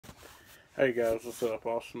Hey guys, what's up?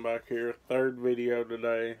 Austin back here. Third video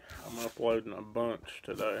today. I'm uploading a bunch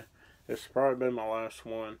today. It's probably been my last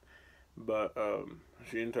one, but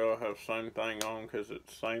as you can tell, I have the same thing on because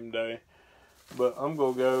it's the same day. But I'm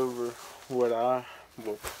going to go over what I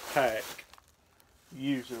will pack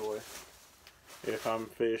usually if I'm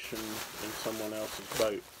fishing in someone else's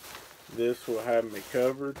boat. This will have me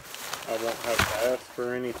covered. I won't have to ask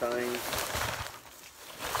for anything.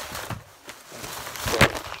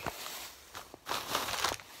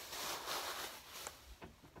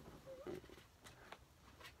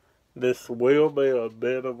 This will be a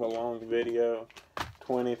bit of a long video,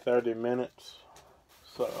 20-30 minutes,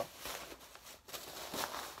 so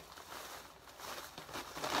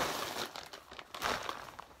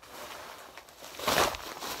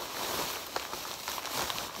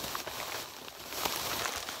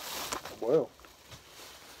well.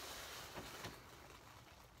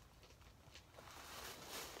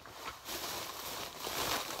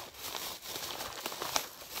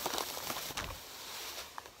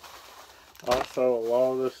 Also, a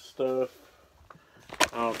lot of this stuff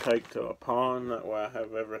I'll take to a pond, that way I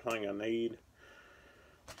have everything I need.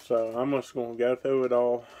 So I'm just going to go through it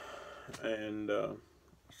all and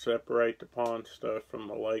separate the pond stuff from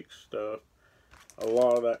the lake stuff. A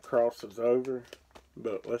lot of that crosses over,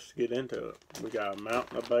 but let's get into it. We got a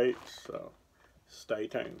mountain of baits, so stay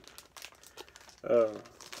tuned.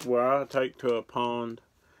 What I take to a pond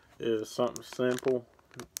is something simple,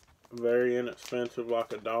 very inexpensive,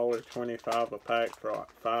 like $1.25 a pack for like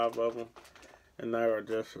 5 of them, and they are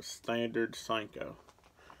just a standard Senko.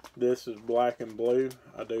 This is black and blue.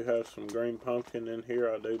 I do have some green pumpkin in here,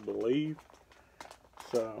 I do believe.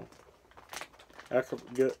 So that's a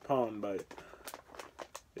good pond bait,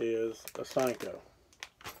 is a Senko.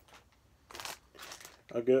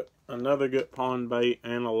 Another good pond bait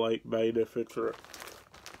and a lake bait if it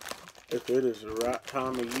is the right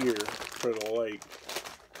time of year for the lake.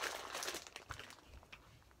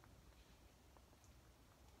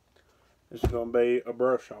 It's going to be a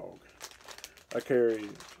brush hog. I carry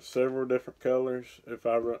several different colors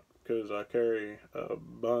because I carry a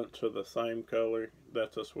bunch of the same color.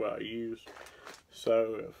 That's just what I use.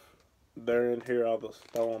 So if they're in here, I'll just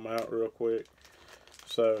throw them out real quick.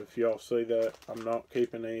 So if y'all see that, I'm not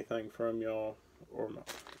keeping anything from y'all or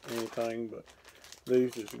anything, but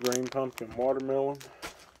these is green pumpkin watermelon.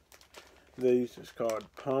 These is called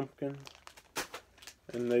pumpkin.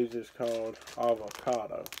 And these is called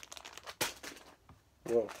avocado.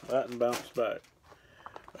 Well, that and bounce back.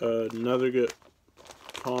 Another good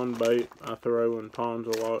pond bait I throw in ponds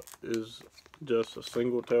a lot is just a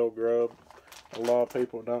single tail grub. A lot of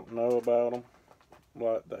people don't know about them.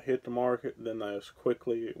 Like, they hit the market, then they just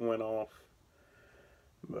quickly went off.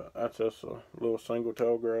 But that's just a little single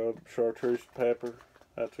tail grub. Chartreuse pepper,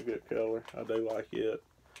 that's a good color. I do like it.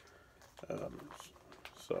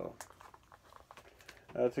 So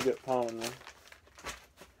that's a good pond one.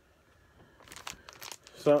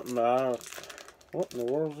 Something what in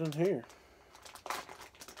the world's in here?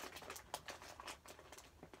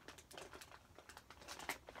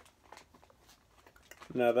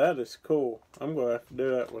 Now that is cool. I'm going to have to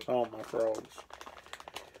do that with all my frogs.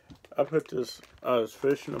 I was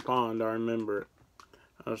fishing a pond, I remember it.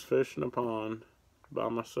 I was fishing a pond by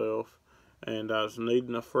myself, and I was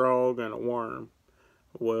needing a frog and a worm.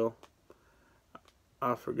 Well,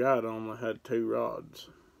 I forgot I only had 2 rods.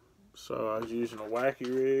 So I was using a wacky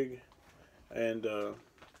rig and a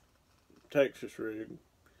Texas rig,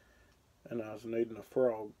 and I was needing a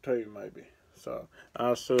frog too, maybe. So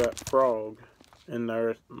I threw that frog in there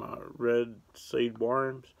with my red seed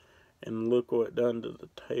worms, and look what it done to the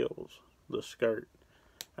tails, the skirt.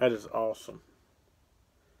 That is awesome.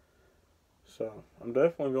 So I'm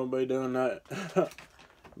definitely going to be doing that.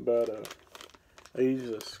 But these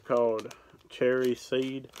is called cherry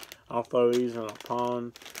seed. I'll throw these in a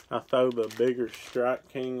pond. I throw the bigger Strike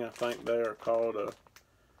King. I think they are called a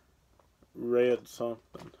red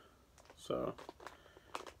something. So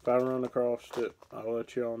if I run across it, I'll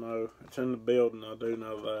let y'all know. It's in the building, I do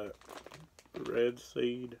know that. Red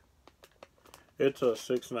seed. It's a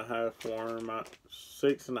 6.5 worm.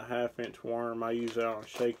 6.5 inch worm. I use that on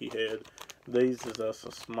Shaky Head. These is just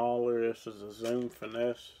a smaller. This is a Zoom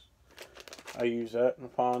Finesse. I use that in the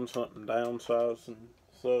pond, something downsized and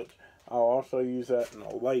such. I'll also use that in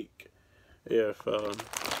a lake if,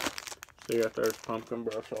 see right there's pumpkin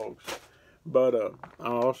brush hogs. But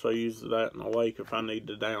I'll also use that in a lake if I need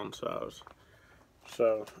to downsize.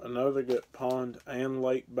 So another good pond and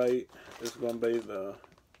lake bait is going to be the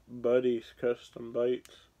Buddy's Custom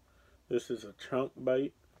Baits. This is a chunk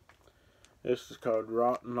bait. This is called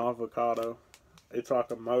Rotten Avocado. it's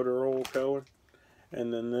like a motor oil color.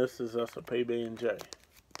 And then this is just a PB&J.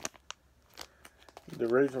 The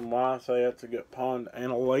reason why I say it's a good pond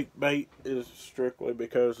and a lake bait is strictly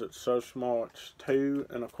because it's so small. It's 2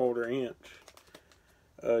 1/4 inch.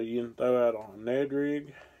 You can throw that on a Ned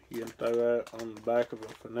rig. You can throw that on the back of a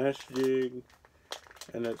finesse jig.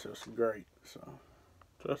 And it's just great. So,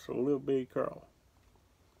 just a little bitty crawl.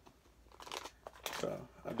 So,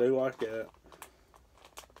 I do like that.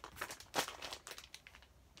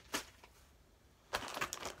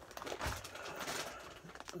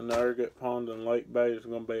 Another good pond and lake bait is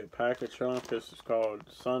going to be a package chunk. This is called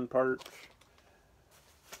Sun Perch.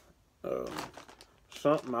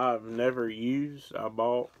 Something I've never used. I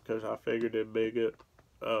bought because I figured it'd be a good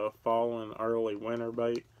fall and early winter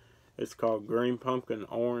bait. It's called Green Pumpkin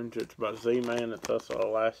Orange. It's by Z-Man. It's also an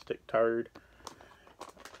elastic turd.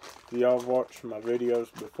 Y'all have watched my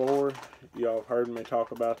videos before. Y'all have heard me talk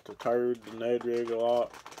about the turd, the Ned rig a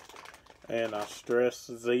lot. And I stress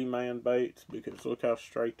Z-Man baits because look how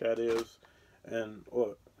straight that is. And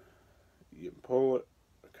look, you pull it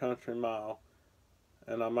a country mile,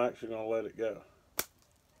 and I'm actually going to let it go.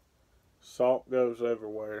 Salt goes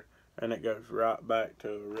everywhere, and it goes right back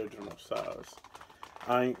to original size.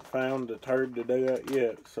 I ain't found a turd to do that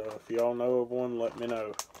yet, so if y'all know of one, let me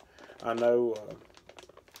know. I know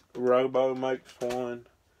Robo makes one,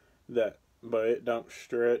 but it don't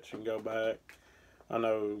stretch and go back. I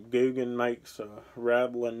know Guggen makes a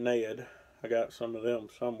Rattling Ned. I got some of them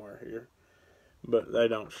somewhere here. But they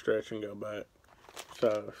don't stretch and go back.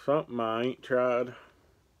 So, something I ain't tried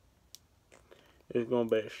is going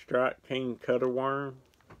to be a Strike King Cutter Worm.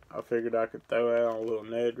 I figured I could throw that on a little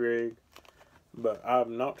Ned rig. But I've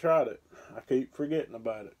not tried it. I keep forgetting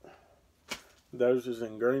about it. Those is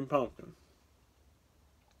in Green Pumpkin.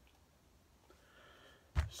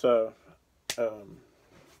 So,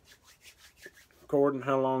 according to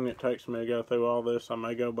how long it takes me to go through all this, I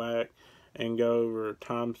may go back and go over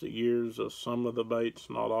times the years of some of the baits,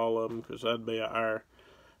 not all of them, because that'd be an hour.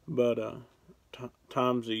 But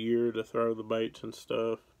times a year to throw the baits and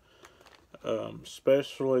stuff,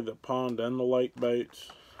 especially the pond and the lake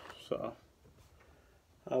baits. So,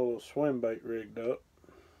 I have a little swim bait rigged up.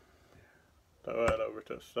 Throw that over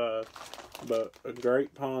to the side. But a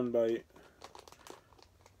great pond bait,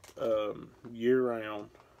 year round.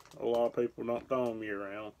 A lot of people don't throw them year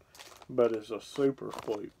round, but it's a super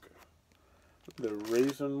fluke. The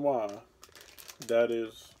reason why that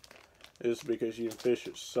is because you can fish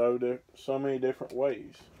it so many different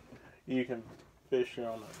ways. You can fish it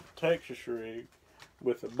on a Texas rig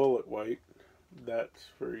with a bullet weight. That's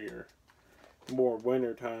for your more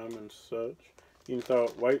winter time and such. You can throw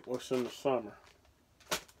it weightless in the summer,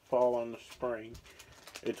 fall and the spring.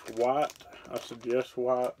 It's white. I suggest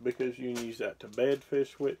white because you can use that to bed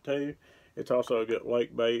fish with too. It's also a good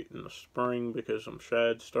lake bait in the spring because some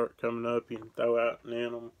shads start coming up. You can throw out and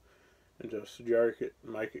in them and just jerk it,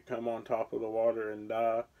 make it come on top of the water and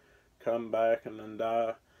die, come back and then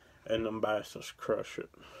die, and them bass just crush it.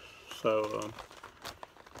 So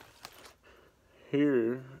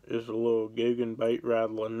here is a little Guggen bait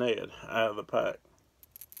Rattling Ned out of the pack.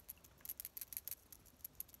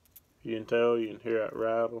 You can tell, you can hear that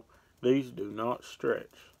rattle. These do not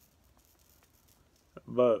stretch.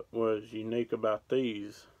 But what's unique about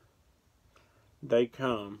these, they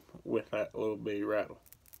come with that little bitty rattle.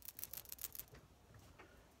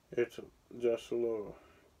 It's just a little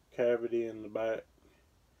cavity in the back.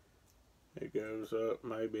 It goes up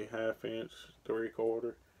maybe 1/2 inch,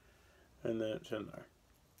 3/4, and then it's in there.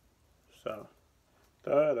 So,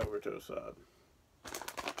 throw that over to the side.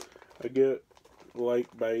 A good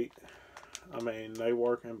lake bait. I mean, they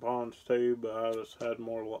work in ponds too, but I just had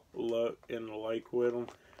more luck in the lake with them.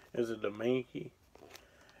 Is a Dominky.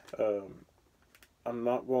 I'm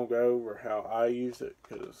not going to go over how I use it,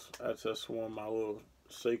 because that's just one of my little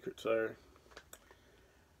secrets there.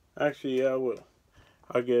 Actually, yeah, I will.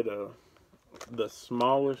 I get the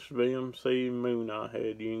smallest VMC moon eye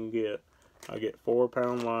head you can get. I get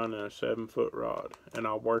 4-pound line and a 7-foot rod, and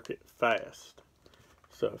I work it fast.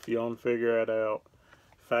 So if you want to figure that out,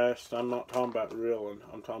 fast, I'm not talking about reeling,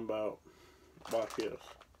 I'm talking about like this.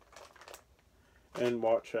 And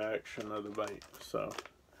watch the action of the bait. So,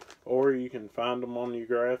 or you can find them on your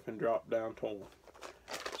graph and drop down to them.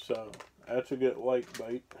 So, that's a good lake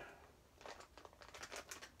bait.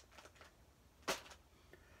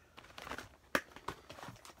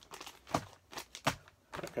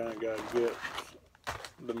 I kind of got to get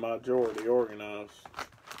the majority organized.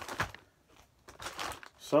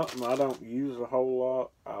 Something I don't use a whole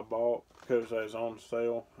lot, I bought because they was on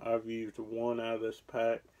sale. I've used one out of this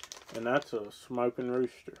pack, and that's a Smoking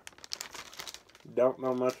Rooster. Don't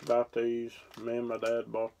know much about these. Me and my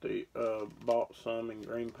dad bought some in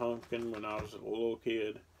Green Pumpkin when I was a little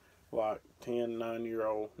kid, like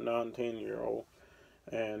 9-year-old, 10-year-old,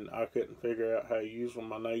 and I couldn't figure out how to use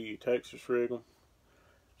them. I know you Texas rig them,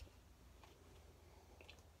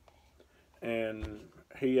 and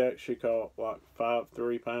he actually caught like 5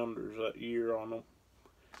 3-pounders that year on them.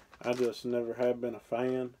 I just never have been a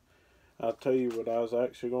fan. I'll tell you what I was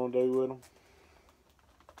actually going to do with them.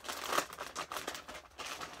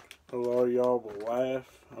 A lot of y'all will laugh.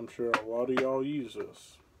 I'm sure a lot of y'all use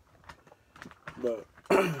this. But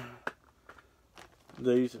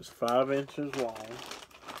these is 5 inches long.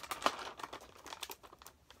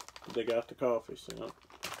 They got the coffee scent.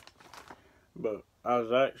 But I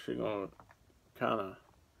was actually going to kind of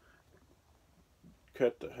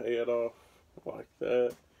cut the head off like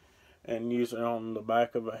that and use it on the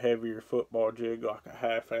back of a heavier football jig, like a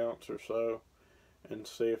 1/2 ounce or so, and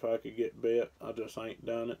see if I could get bit. I just ain't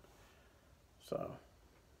done it. So,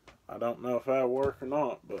 I don't know if that'll work or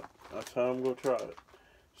not, but that's how I'm going to try it.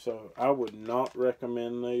 So, I would not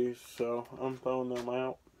recommend these, so I'm throwing them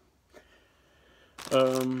out.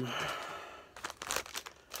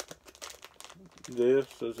 This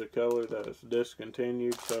is a color that is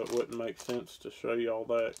discontinued, so it wouldn't make sense to show you all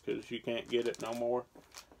that, because you can't get it no more.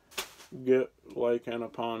 Get lake and a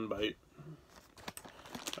pond bait.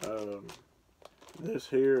 This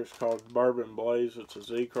here is called Bourbon Blaze. It's a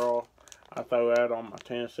Z-Crawl. I throw that on my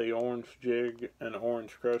Tennessee Orange jig and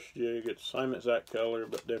Orange Crush jig. It's the same exact color,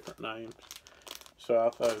 but different names. So I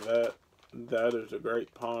throw that. That is a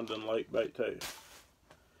great pond and lake bait too.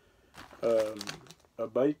 A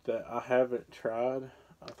bait that I haven't tried,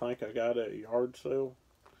 I think I got at a yard sale,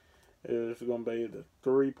 is going to be the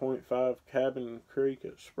 3.5 Cabin Creek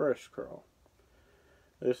Express Crawl.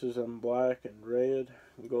 This is in black and red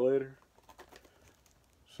glitter.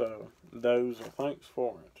 So, those are thanks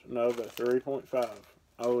for it. No, the 3.5.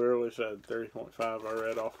 I literally said 3.5. I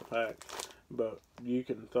read off the pack. But you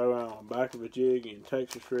can throw out on the back of a jig. You can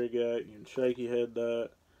Texas rig that. You can shaky head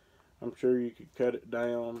that. I'm sure you could cut it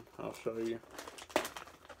down. I'll show you.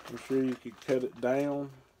 I'm sure you could cut it down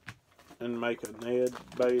and make a Ned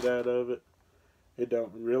bait out of it. It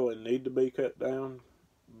don't really need to be cut down.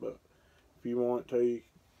 But if you want to, you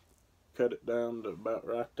can cut it down to about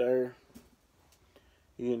right there.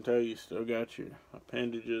 You can tell you still got your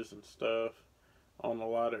appendages and stuff on the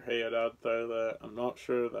lighter head. I'd throw that. I'm not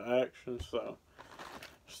sure of the action, so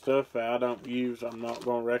stuff that I don't use I'm not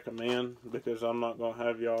going to recommend, because I'm not going to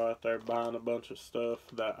have y'all out there buying a bunch of stuff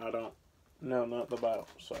that I don't know nothing about.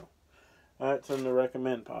 So that's in the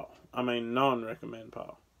recommend pile. I mean non-recommend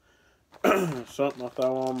pile. Something I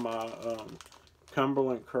throw on my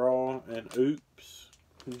Cumberland Crawl and Oops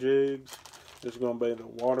jigs is going to be the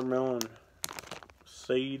Watermelon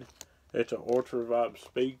Seed. It's an Ultra Vibe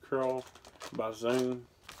Speed Crawl by Zoom.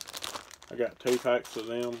 I got 2 packs of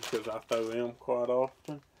them because I throw them quite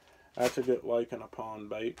often. That's a good lake and a pond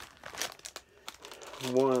bait.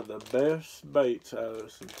 One of the best baits out of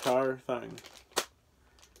this entire thing.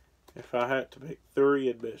 If I had to pick 3,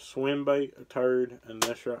 it'd be a swim bait, a turd, and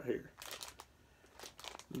this right here.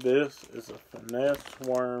 This is a Finesse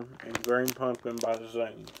Worm and Green Pumpkin by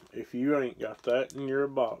Zoom. If you ain't got that in your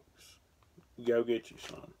box, go get you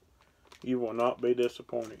some. You will not be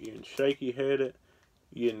disappointed. You can shaky head it,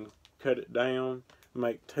 you can cut it down,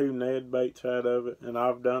 make 2 Ned baits out of it, and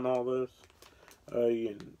I've done all this.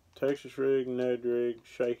 You can Texas rig, Ned rig,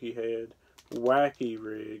 shaky head, wacky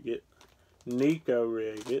rig it, Nico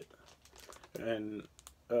rig it, and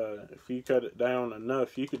if you cut it down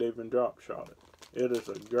enough, you could even drop shot it. It is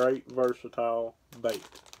a great versatile bait.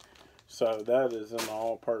 So that is an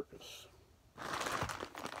all-purpose.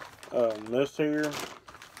 This here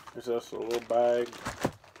is just a little bag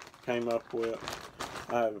came up with.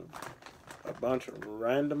 I have a bunch of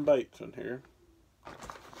random baits in here.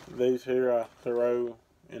 These here I throw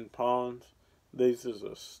in ponds. These is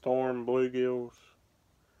a storm bluegills.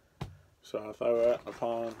 So I throw that in a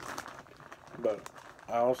pond. But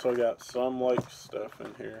I also got some lake stuff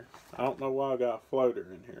in here. I don't know why I got a floater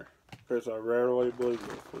in here, because I rarely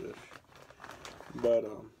bluegill fish. But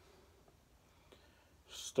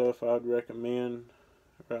stuff I'd recommend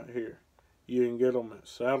right here. You can get them at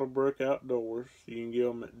Saddlebrook Outdoors. You can get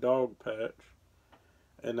them at Dog Patch.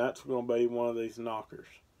 And that's going to be one of these knockers.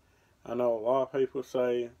 I know a lot of people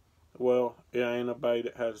say, well, it ain't a bait,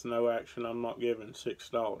 it has no action, I'm not giving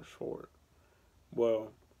 $6 for it.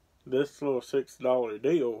 Well, this little $6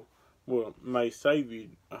 deal may save you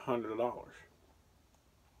 $100.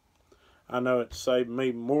 I know it saved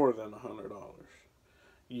me more than $100.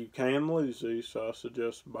 You can lose these, so I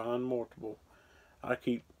suggest buying multiple. I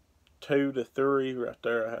keep 2 to 3 right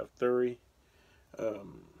there. I have 3.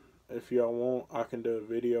 If y'all want, I can do a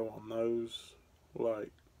video on those,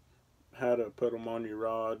 like how to put them on your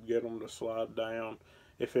rod, get them to slide down.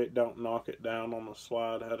 If it don't knock it down on the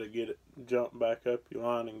slide, how to get it jump back up your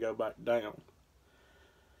line and go back down.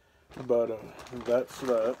 But that's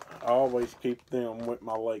that. I always keep them with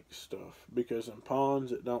my lake stuff, because in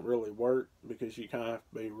ponds it don't really work, because you kind of have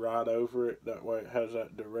to be right over it. That way it has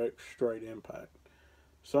that direct straight impact.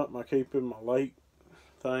 Something I keep in my lake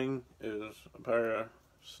thing is a pair of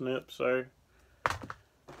snips there.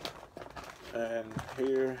 And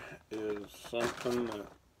here is something that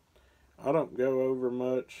I don't go over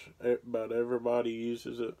much, but everybody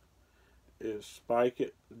uses it, is Spike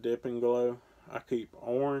It Dip and Glow. I keep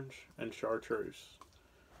orange and chartreuse.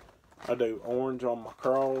 I do orange on my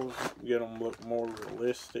crawls, get them look more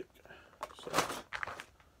realistic. So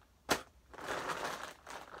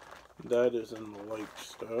that is in the lake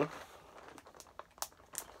stuff.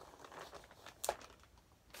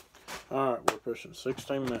 Alright, we're pushing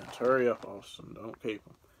 16 minutes. Hurry up, Austin. Don't keep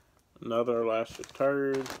them. Another elastic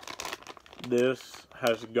turd. This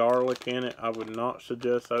has garlic in it. I would not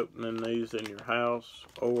suggest opening these in your house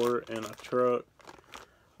or in a truck.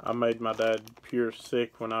 I made my dad pure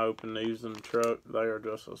sick when I opened these in the truck. They are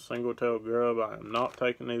just a single-tail grub. I am not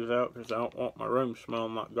taking these out because I don't want my room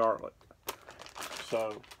smelling like garlic.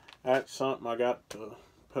 So, that's something I got to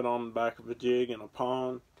put on the back of a jig in a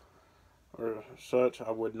pond or such. I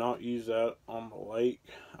would not use that on the lake.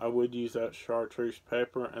 I would use that chartreuse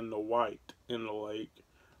pepper and the white in the lake,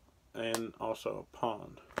 and also a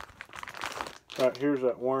pond. Right, here's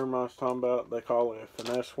that worm I was talking about. They call it a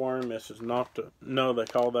finesse worm. This is not the, no, they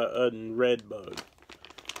call that a red bug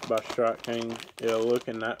by Strike King. It'll look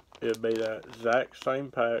in that, it'll be that exact same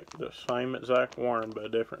pack, the same exact worm, but a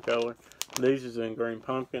different color. These is in green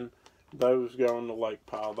pumpkin. Those go in the lake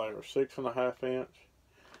pile. They are 6.5 inch,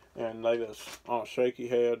 and they just, on a shaky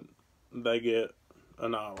head, they get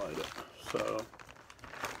annihilated. So,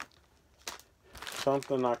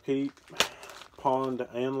 something I keep pond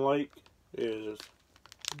and lake is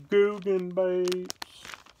Googan baits.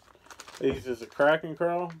 These is a crack and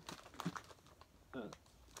crawl.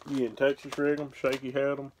 You can Texas rig them, shaky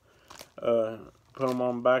head them, put them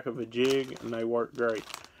on the back of a jig, and they work great.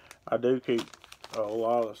 I do keep a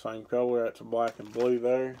lot of the same color. That's a black and blue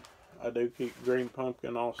there. I do keep green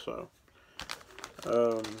pumpkin also.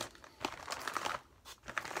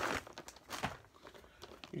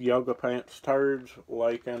 Yoga pants turds,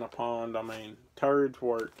 lake and a pond. I mean, turds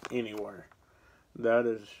work anywhere. That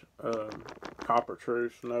is copper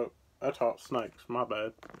truce. Nope, that's hot snakes. My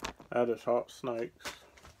bad. That is hot snakes.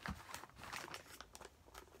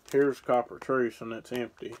 Here's copper truce, and it's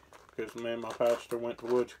empty because me and my pastor went to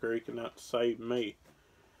Woods Creek, and that saved me.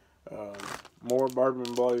 More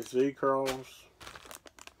Bourbon Blaze Z crawls,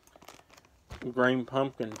 green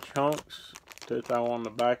pumpkin chunks to throw on the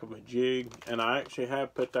back of a jig, and I actually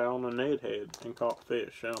have put that on a Ned head and caught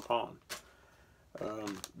fish in a pond.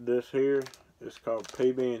 This here is called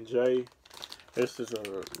PB&J. This is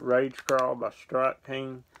a Rage Crawl by Strike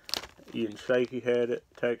King. You can shaky head it,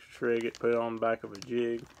 Texas rig it, put it on the back of a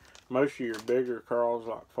jig. Most of your bigger crawls,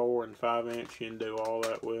 like 4 and 5 inch, you can do all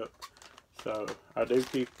that with. So I do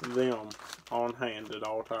keep them on hand at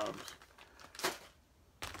all times.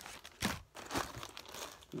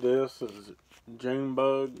 This is June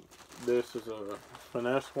bug. This is a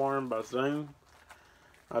finesse worm by Zoom.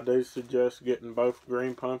 I do suggest getting both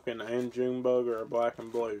green pumpkin and June bug or a black and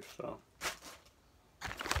blue. So,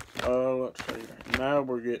 let's see. Now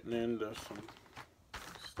we're getting into some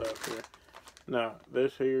stuff here. Now,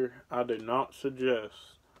 this here, I do not suggest.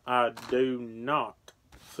 I do not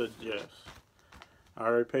suggest. I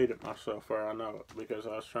repeat it myself where I know it because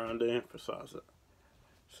I was trying to emphasize it.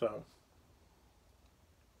 So,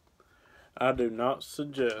 I do not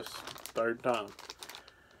suggest, third time,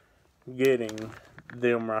 getting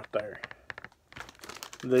them right there.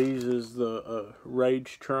 These is the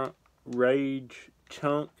Rage Chunk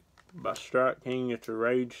by Strike King. It's a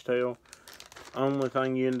Rage Tail. Only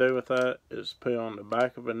thing you can do with that is put on the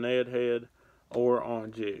back of a Ned head or on a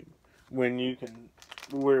jig. When you can,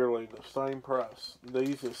 literally the same price.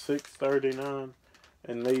 These is $6.39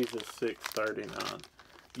 and these is $6.39.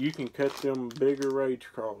 You can cut them bigger Rage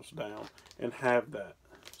Crawls down and have that.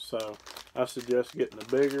 So I suggest getting the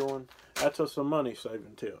bigger one. That's just a money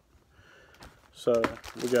saving tip. So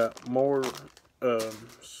we got more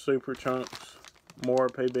super chunks, more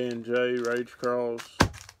PB&J Rage Crawls,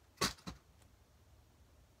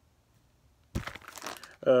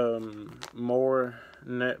 more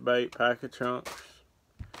net bait packet chunks,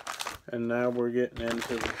 and now we're getting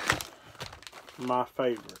into my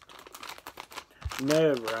favorite.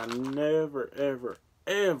 I never, ever,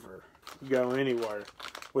 ever go anywhere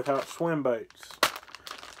without swim baits.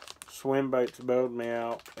 Swim baits bailed me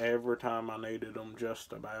out every time I needed them,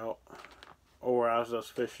 just about, or I was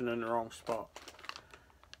just fishing in the wrong spot.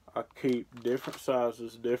 I keep different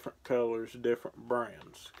sizes, different colors, different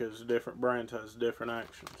brands, because different brands has different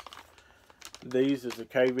actions. These is a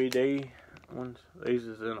KVD ones. These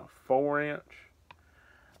is in a 4-inch.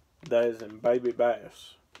 That is in baby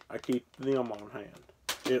bass. I keep them on hand.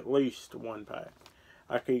 At least 1 pack.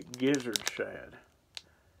 I keep gizzard shad.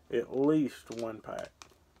 At least 1 pack.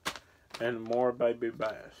 And more baby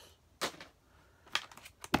bass.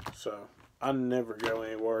 So, I never go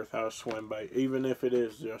anywhere without a swim bait. Even if it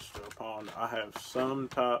is just a pond. I have some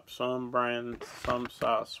type, some brand, some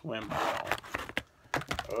size swim bait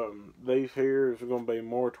on. These here is going to be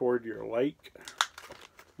more toward your lake.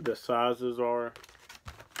 The sizes are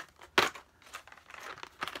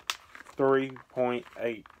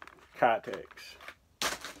 3.8 Kitex.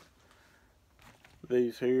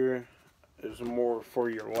 These here is more for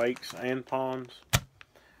your lakes and ponds.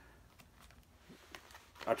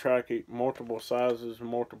 I try to keep multiple sizes,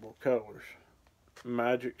 multiple colors.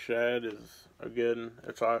 Magic Shad is a good one.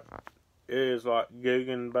 It is like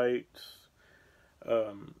Guggen baits,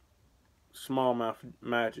 smallmouth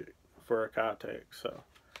magic for a Kitex. So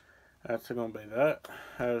that's going to be that.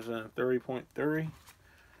 Has a 3.3.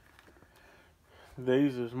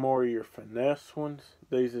 These is more your finesse ones.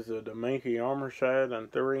 These is a Dominky Armor Shad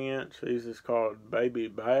and 3-inch. These is called Baby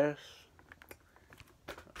Bass.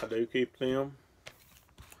 I do keep them.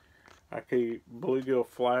 I keep Bluegill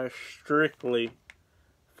Flash strictly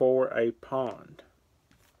for a pond.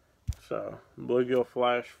 So, Bluegill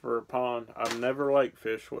Flash for a pond. I've never lake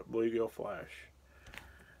fished with Bluegill Flash.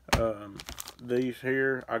 These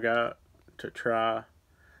here I got to try.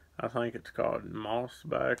 I think it's called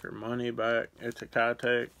Mossback or Moneyback. It's a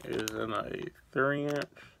Kitex. It is in a 3-inch.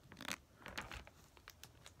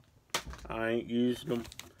 I ain't used them.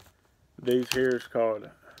 These here is called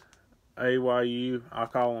AYU. I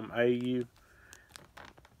call them AU.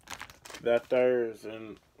 That there is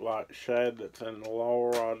in like shad that's in the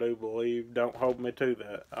lower, I do believe. Don't hold me to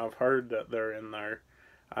that. I've heard that they're in there.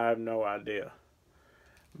 I have no idea.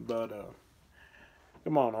 But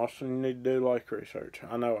come on, Austin, you need to do lake research.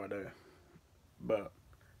 I know I do. But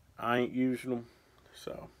I ain't using them.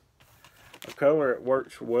 So, a color that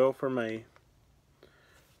works well for me,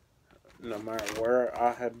 no matter where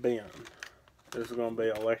I have been. This is going to be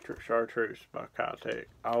Electric Chartreuse by Kitex.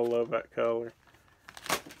 I love that color.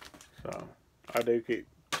 So, I do keep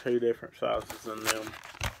 2 different sizes in them.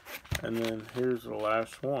 And then, here's the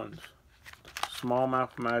last ones.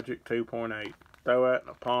 Smallmouth Magic 2.8. Throw that in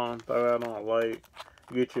a pond, throw that on a lake.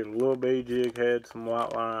 Get you a little bitty jig head, some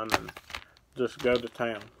light line, and just go to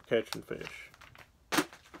town catching fish.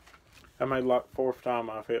 I made like the 4th time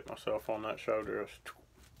I've hit myself on that shoulder.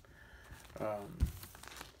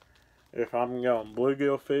 If I'm going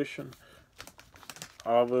bluegill fishing,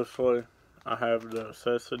 obviously I have the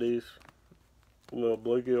necessities, little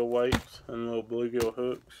bluegill weights and little bluegill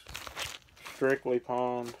hooks, strictly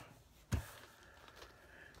pond,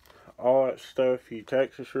 all that stuff. You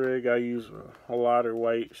Texas rig, I use a lighter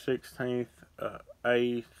weight, 1/16,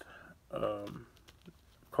 1/8,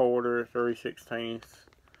 quarter, 3/16,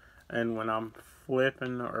 and when I'm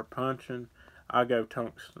flipping or punching, I go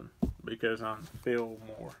tungsten because I feel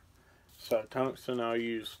more. So tungsten, I'll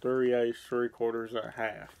use 3/8, 3/4, and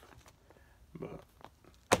 1/2. But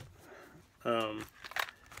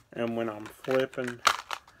and when I'm flipping,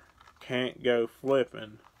 can't go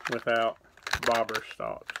flipping without bobber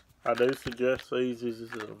stops. I do suggest these. This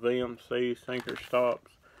is a VMC sinker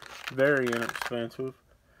stops, very inexpensive,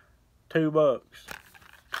 $2.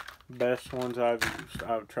 Best ones I've used.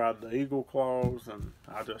 I've tried the Eagle Claws and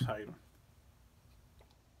I just hate them.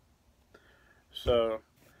 So,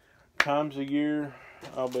 times a year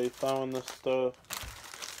I'll be throwing this stuff.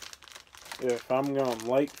 If I'm going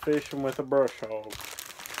lake fishing with a brush hog,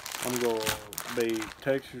 I'm going to be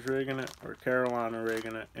Texas rigging it or Carolina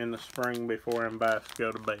rigging it in the spring before them bass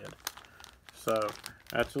go to bed. So,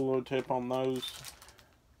 that's a little tip on those.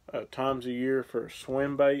 Times a year for a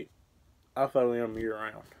swim bait, I throw them year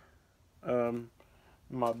round.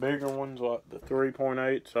 My bigger ones, like the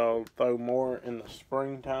 3.8s, I'll throw more in the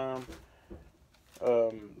springtime.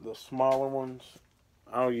 The smaller ones,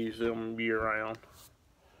 I'll use them year round.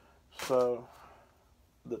 So,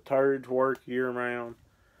 the turds work year round.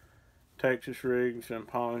 Texas rigs and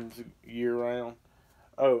ponds year round.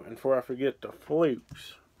 Oh, and before I forget, the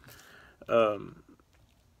flukes.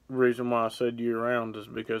 Reason why I said year round is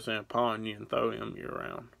because in a pond you can throw them year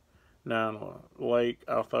round. Now in a lake,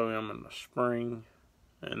 I'll throw them in the spring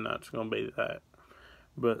and that's going to be that.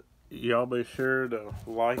 But y'all be sure to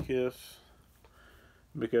like this,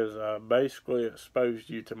 because I basically exposed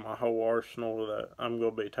you to my whole arsenal that I'm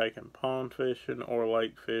going to be taking pond fishing or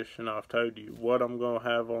lake fishing. I've told you what I'm going to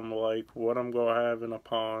have on the lake, what I'm going to have in a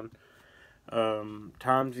pond,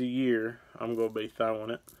 times a year I'm going to be throwing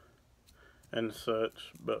it and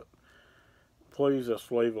such. But please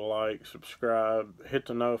just leave a like, subscribe, hit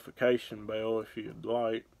the notification bell if you'd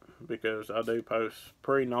like, because I do post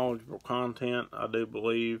pretty knowledgeable content. I do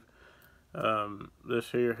believe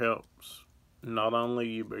this here helps not only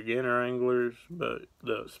you beginner anglers, but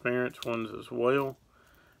the experienced ones as well,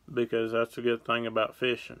 because that's a good thing about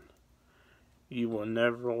fishing. You will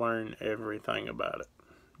never learn everything about it.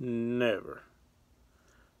 Never.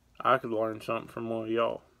 I could learn something from one of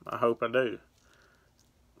y'all. I hope I do.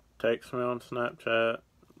 Text me on Snapchat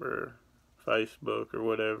or Facebook or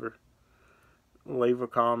whatever. Leave a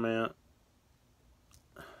comment.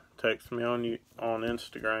 Text me on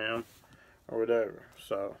Instagram or whatever.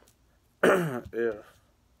 So, if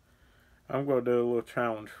I'm going to do a little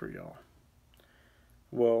challenge for y'all.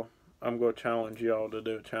 Well, I'm going to challenge y'all to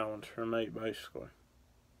do a challenge for me, basically.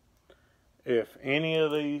 If any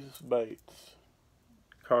of these baits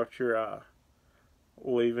caught your eye,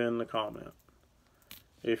 leave in the comment.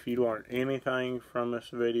 If you learned anything from this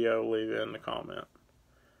video, leave it in the comment.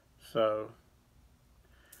 So,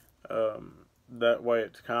 that way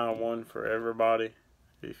it's kind of one for everybody.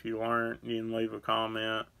 If you learned, you can leave a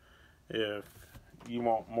comment. If you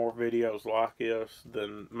want more videos like this,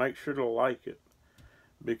 then make sure to like it.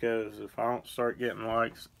 Because if I don't start getting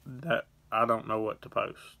likes, that I don't know what to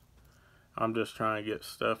post. I'm just trying to get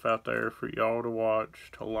stuff out there for y'all to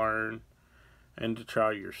watch, to learn, and to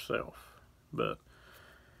try yourself. But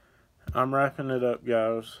I'm wrapping it up,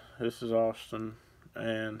 guys. This is Austin,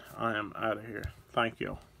 and I am out of here. Thank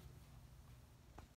y'all.